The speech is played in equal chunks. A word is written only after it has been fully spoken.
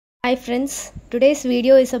Hi friends, today's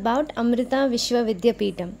video is about Amrita Vishwa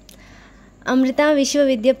Vidyapeetham. Amrita Vishwa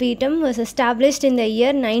Vidyapeetham was established in the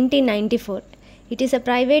year 1994. It is a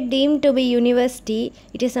private deemed to be university.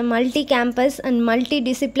 It is a multi-campus and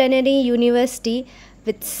multidisciplinary university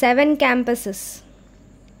with 7 campuses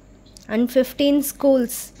and 15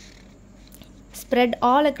 schools spread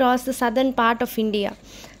all across the southern part of India.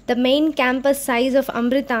 The main campus size of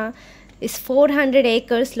Amrita is 400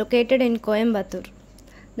 acres located in Coimbatore.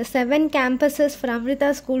 The 7 campuses for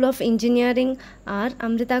Amrita School of Engineering are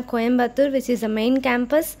Amrita Coimbatore, which is the main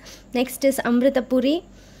campus. Next is Amrita Puri,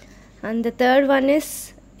 and the third one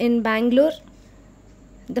is in Bangalore.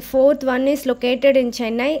 The fourth one is located in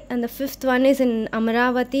Chennai, and the fifth one is in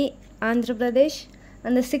Amaravati, Andhra Pradesh,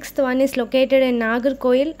 and the sixth one is located in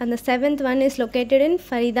Nagarkoil, and the seventh one is located in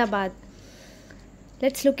Faridabad.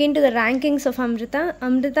 Let's look into the rankings of Amrita.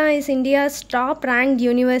 Amrita is India's top ranked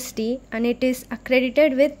university and it is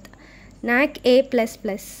accredited with NAC A++.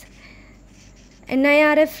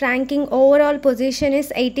 NIRF ranking overall position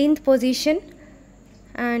is 18th position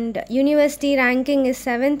and university ranking is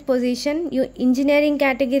 7th position. Engineering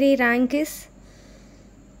category rank is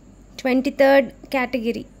 23rd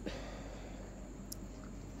category.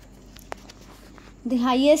 The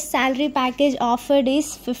highest salary package offered is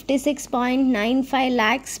 56.95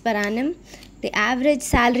 lakhs per annum. The average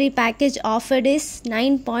salary package offered is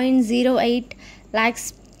 9.08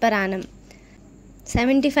 lakhs per annum.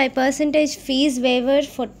 75% fees waiver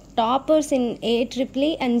for toppers in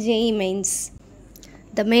Aeee and JEE mains.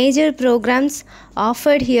 The major programs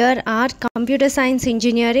offered here are Computer Science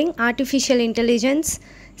Engineering, Artificial Intelligence,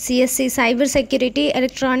 CSC Cyber Security,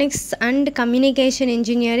 Electronics and Communication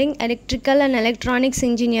Engineering, Electrical and Electronics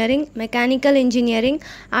Engineering, Mechanical Engineering,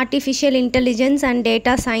 Artificial Intelligence and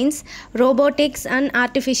Data Science, Robotics and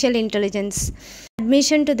Artificial Intelligence.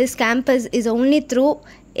 Admission to this campus is only through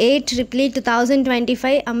Aeee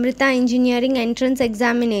 2025 Amrita Engineering Entrance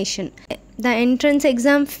Examination. The entrance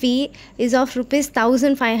exam fee is of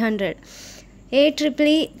 ₹1,500.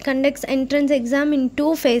 Aeee conducts entrance exam in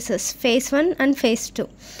 2 phases, phase 1 and phase 2.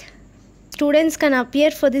 Students can appear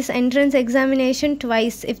for this entrance examination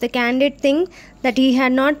twice if the candidate thinks that he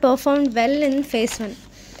had not performed well in phase 1.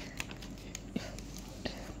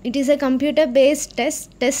 It is a computer-based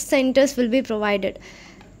test. Test centers will be provided.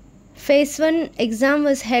 Phase 1 exam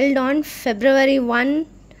was held on February 1,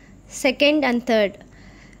 2nd and 3rd.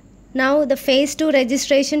 Now the phase 2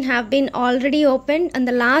 registration have been already opened and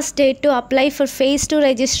the last date to apply for phase 2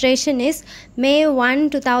 registration is May 1,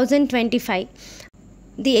 2025.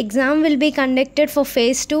 The exam will be conducted for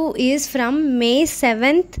phase 2 is from May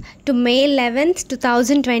 7th to May 11th,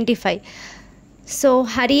 2025. So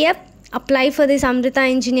hurry up, apply for this Amrita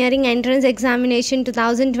Engineering Entrance Examination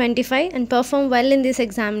 2025 and perform well in this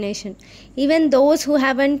examination. Even those who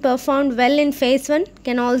haven't performed well in phase 1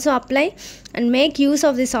 can also apply and make use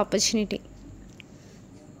of this opportunity.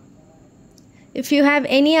 If you have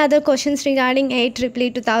any other questions regarding Aeee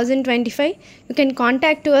 2025, you can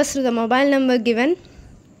contact to us through the mobile number given,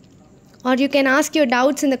 or you can ask your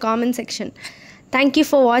doubts in the comment section. Thank you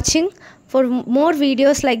for watching. For more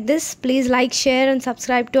videos like this, please like, share and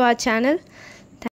subscribe to our channel.